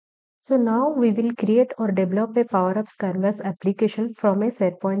So now we will create or develop a PowerUps Canvas application from a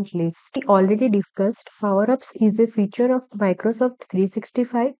SharePoint list. We already discussed PowerUps is a feature of Microsoft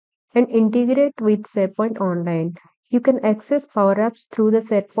 365 and integrate with SharePoint Online. You can access PowerUps through the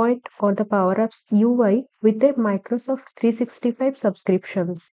SharePoint or the PowerUps UI with a Microsoft 365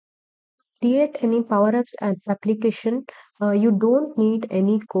 subscriptions. Create any PowerUps application. You don't need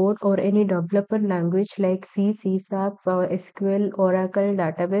any code or any developer language like C, C Sharp, SQL, Oracle,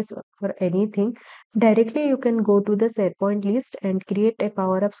 database, or anything. Directly, you can go to the SharePoint list and create a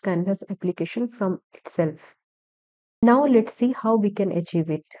PowerUps Canvas application from itself. Now, let's see how we can achieve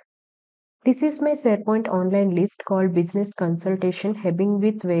it. This is my SharePoint online list called Business Consultation, having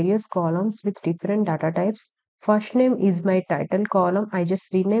with various columns with different data types. First name is my title column. I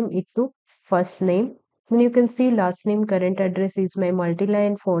just rename it to first name. Then you can see last name, current address is my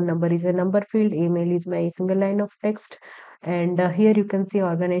multi-line, phone number is a number field, email is my single line of text. And here you can see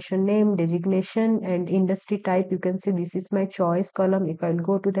organization name, designation, and industry type. You can see this is my choice column. If I'll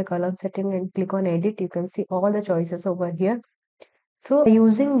go to the column setting and click on edit, you can see all the choices over here. So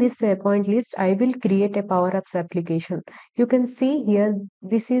using this point list, I will create a PowerUps application. You can see here,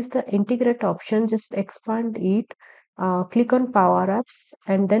 this is the integrate option. Just expand it, click on PowerUps,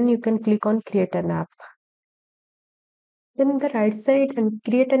 and then you can click on create an app. Then the right side and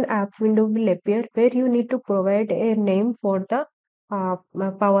create an app window will appear where you need to provide a name for the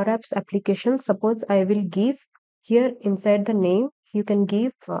PowerUps application. Suppose I will give here inside the name, you can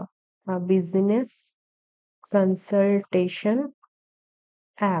give business consultation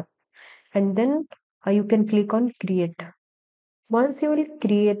app, and then you can click on create. Once you will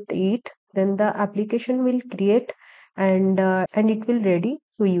create it, then the application will create and it will ready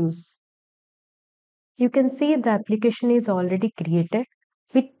to use. You can see the application is already created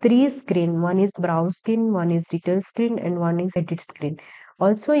with three screen. One is browse screen, one is detail screen, and one is edit screen.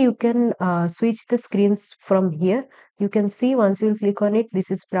 Also, you can switch the screens from here. You can see once you will click on it, this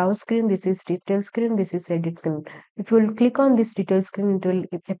is browse screen, this is detail screen, this is edit screen. If you will click on this detail screen, it will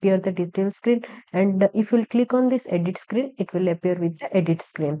appear the detail screen, and if you will click on this edit screen, it will appear with the edit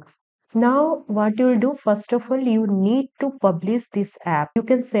screen. Now, what you will do, first of all, you need to publish this app. You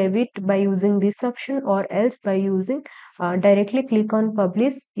can save it by using this option, or else by using directly click on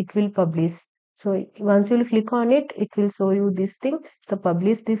publish, it will publish. So once you will click on it, it will show you this thing. So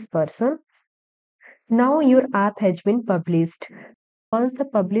publish this person. Now your app has been published. Once the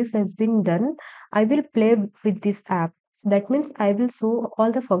publish has been done, I will play with this app. That means I will show all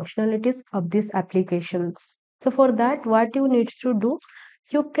the functionalities of these applications. So for that, what you need to do,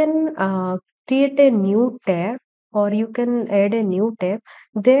 you can create a new tab, or you can add a new tab.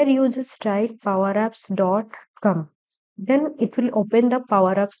 There you just write powerapps.com. Then it will open the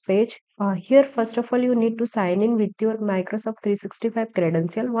PowerUps page. Here, first of all, you need to sign in with your Microsoft 365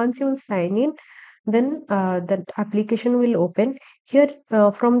 credential. Once you sign in, then the application will open. Here,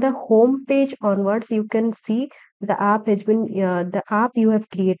 from the home page onwards, you can see the app has been the app you have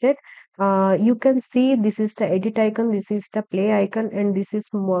created. You can see this is the edit icon, this is the play icon, and this is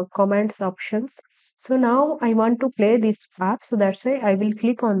more commands options. So now I want to play this app, so that's why I will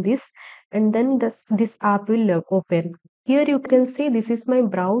click on this, and then this app will open. Here you can see this is my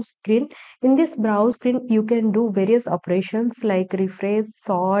browse screen. In this browse screen, you can do various operations like refresh,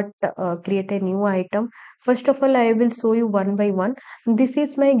 sort, create a new item. First of all, I will show you one by one. This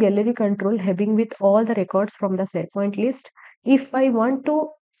is my gallery control having with all the records from the SharePoint list. If I want to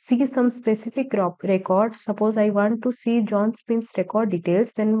see some specific record, suppose I want to see John Spin's record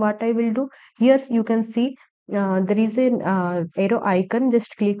details, then what I will do, here you can see there is an arrow icon.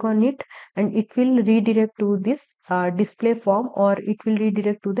 Just click on it and it will redirect to this display form, or it will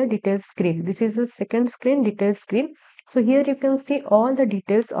redirect to the details screen. This is the second screen, details screen. So here you can see all the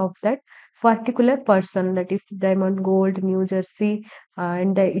details of that particular person, that is Diamond Gold, New Jersey,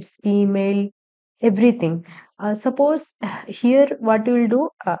 and its email, everything. Suppose here what you will do,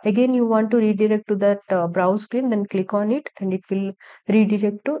 again you want to redirect to that browse screen, then click on it and it will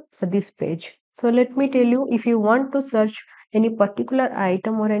redirect to this page. So let me tell you, if you want to search any particular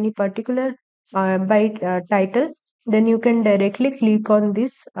item or any particular by title, then you can directly click on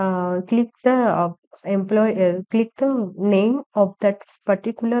this, click the click the name of that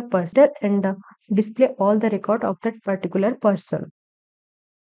particular person, and display all the record of that particular person.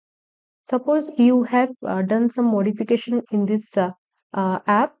 Suppose you have done some modification in this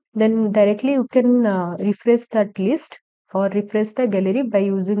app, then directly you can refresh that list or refresh the gallery by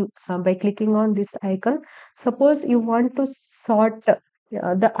using by clicking on this icon. Suppose you want to sort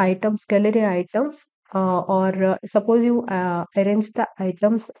the items, gallery items. or suppose you arrange the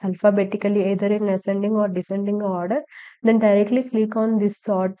items alphabetically either in ascending or descending order, then directly click on this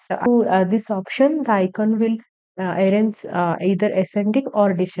sort this option. The icon will arrange either ascending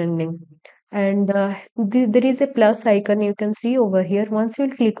or descending. And there is a plus icon you can see over here. Once you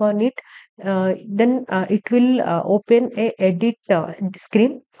click on it, then it will open a edit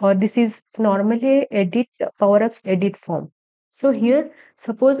screen, or this is normally a edit power apps edit form. So here,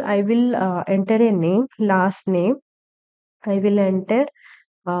 suppose I will enter a name, last name. I will enter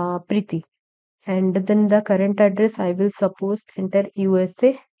Priti, and then the current address I will suppose enter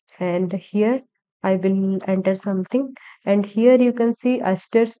USA, and here I will enter something, and here you can see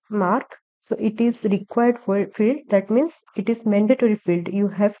asterisk mark. So it is required for field. That means it is mandatory field. You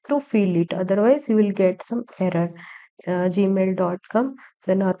have to fill it, otherwise you will get some error. Gmail.com.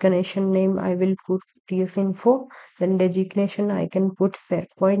 Then organization name I will put Tsinfo. Then designation I can put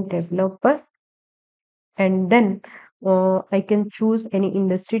SharePoint developer, and then I can choose any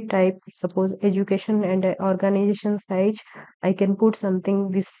industry type, suppose education, and organization size I can put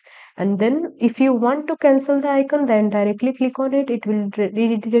something this. And then if you want to cancel the icon, then directly click on it, it will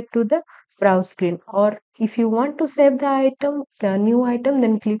redirect to the browse screen. Or if you want to save the item, the new item,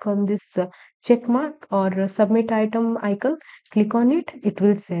 then click on this check mark or submit item icon, click on it, it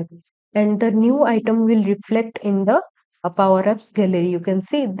will save, and the new item will reflect in the power ups gallery. You can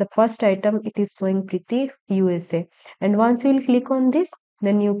see the first item, it is showing Priti USA. And once you will click on this,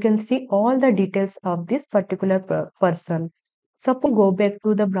 then you can see all the details of this particular person. Suppose go back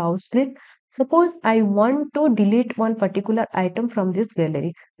to the browse screen. Suppose I want to delete one particular item from this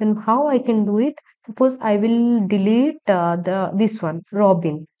gallery. Then how I can do it? Suppose I will delete the this one,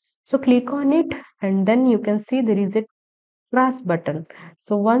 Robin. So click on it, and then you can see there is a cross button.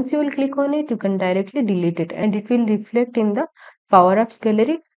 So once you will click on it, you can directly delete it, and it will reflect in the power ups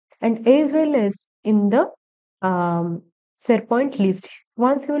gallery and as well as in the um, SharePoint list.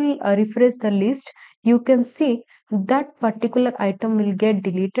 Once you will refresh the list, you can see that particular item will get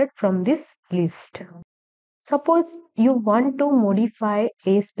deleted from this list. Suppose you want to modify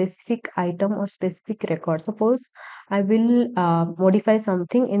a specific item or specific record. Suppose I will modify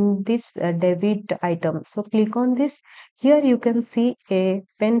something in this debit item. So click on this. Here you can see a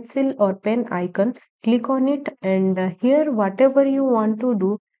pencil or pen icon. Click on it, and here whatever you want to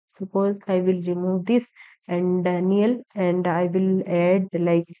do. Suppose I will remove this and Daniel, and I will add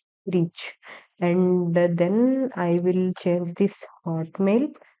like reach, and then I will change this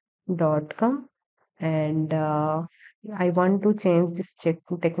hotmail.com, and I want to change this check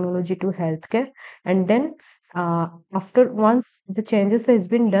technology to healthcare. And then after once the changes has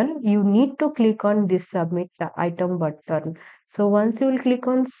been done, you need to click on this submit item button. So once you will click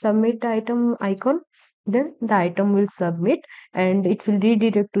on submit item icon, then the item will submit, and it will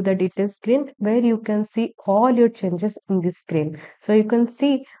redirect to the details screen where you can see all your changes in this screen. So you can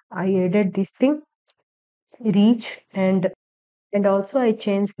see I added this thing reach, and also I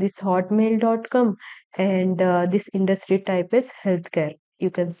changed this hotmail.com, and this industry type is healthcare.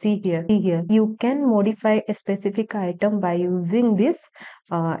 You can see here. You can modify a specific item by using this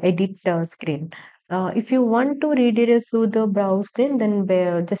edit screen. If you want to redirect to the browse screen, then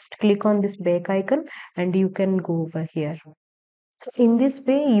just click on this back icon and you can go over here. So in this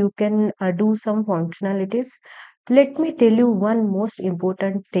way, you can do some functionalities. Let me tell you one most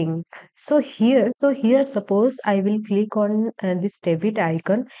important thing. So here, suppose I will click on this debit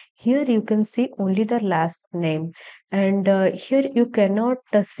icon. Here you can see only the last name, and here you cannot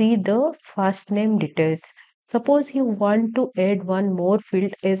see the first name details. Suppose you want to add one more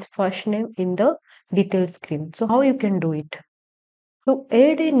field as first name in the details screen. So how you can do it? To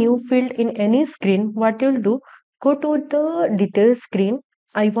add a new field in any screen, what you'll do, go to the details screen.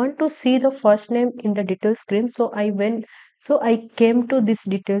 I want to see the first name in the details screen. So I came to this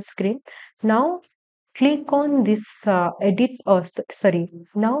details screen. Now click on this now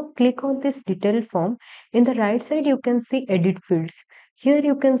click on this detail form. In the right side, you can see edit fields. Here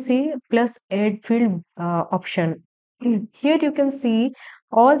you can see plus add field option. Here you can see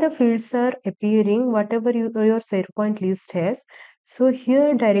all the fields are appearing, whatever your SharePoint list has. So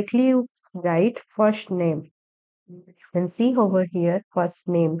here directly you write first name. You can see over here first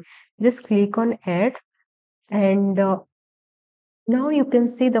name. Just click on add, and now you can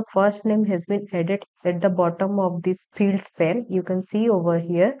see the first name has been added at the bottom of this fields pane. You can see over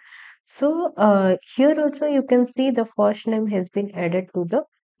here. So here also you can see the first name has been added to the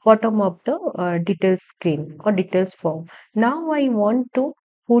bottom of the details screen or details form. Now I want to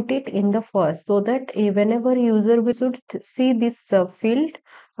put it in the first, so that whenever user will should see this field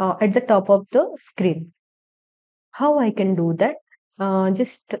at the top of the screen. How I can do that?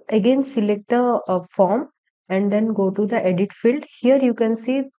 just again select the form and then go to the edit field. Here you can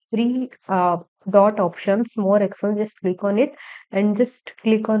see three dot options, more action. Just click on it and just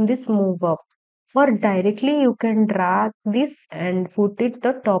click on this move up, or directly you can drag this and put it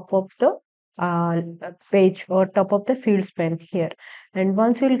the top of the page or top of the field span here. And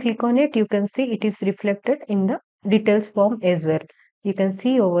once you will click on it, you can see it is reflected in the details form as well. You can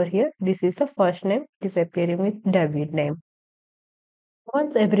see over here, this is the first name, it is appearing with David name.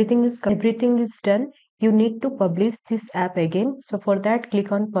 Once everything is done, you need to publish this app again. So for that,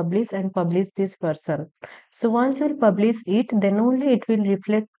 click on publish and publish this person. So once you will publish it, then only it will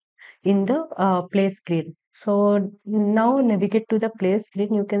reflect in the play screen. So now navigate to the play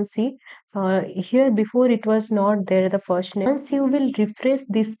screen. You can see here before it was not there the first name. Once you will refresh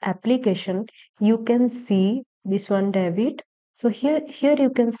this application, you can see this one David. So here you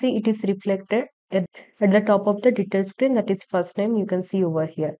can see it is reflected at the top of the detail screen, that is first name, you can see over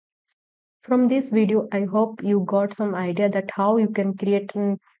here. From this video, I hope you got some idea that how you can create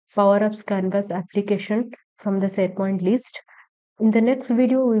an PowerUps Canvas application from the SharePoint list. In the next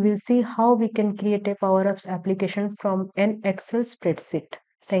video, we will see how we can create a PowerUps application from an Excel spreadsheet.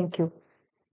 Thank you.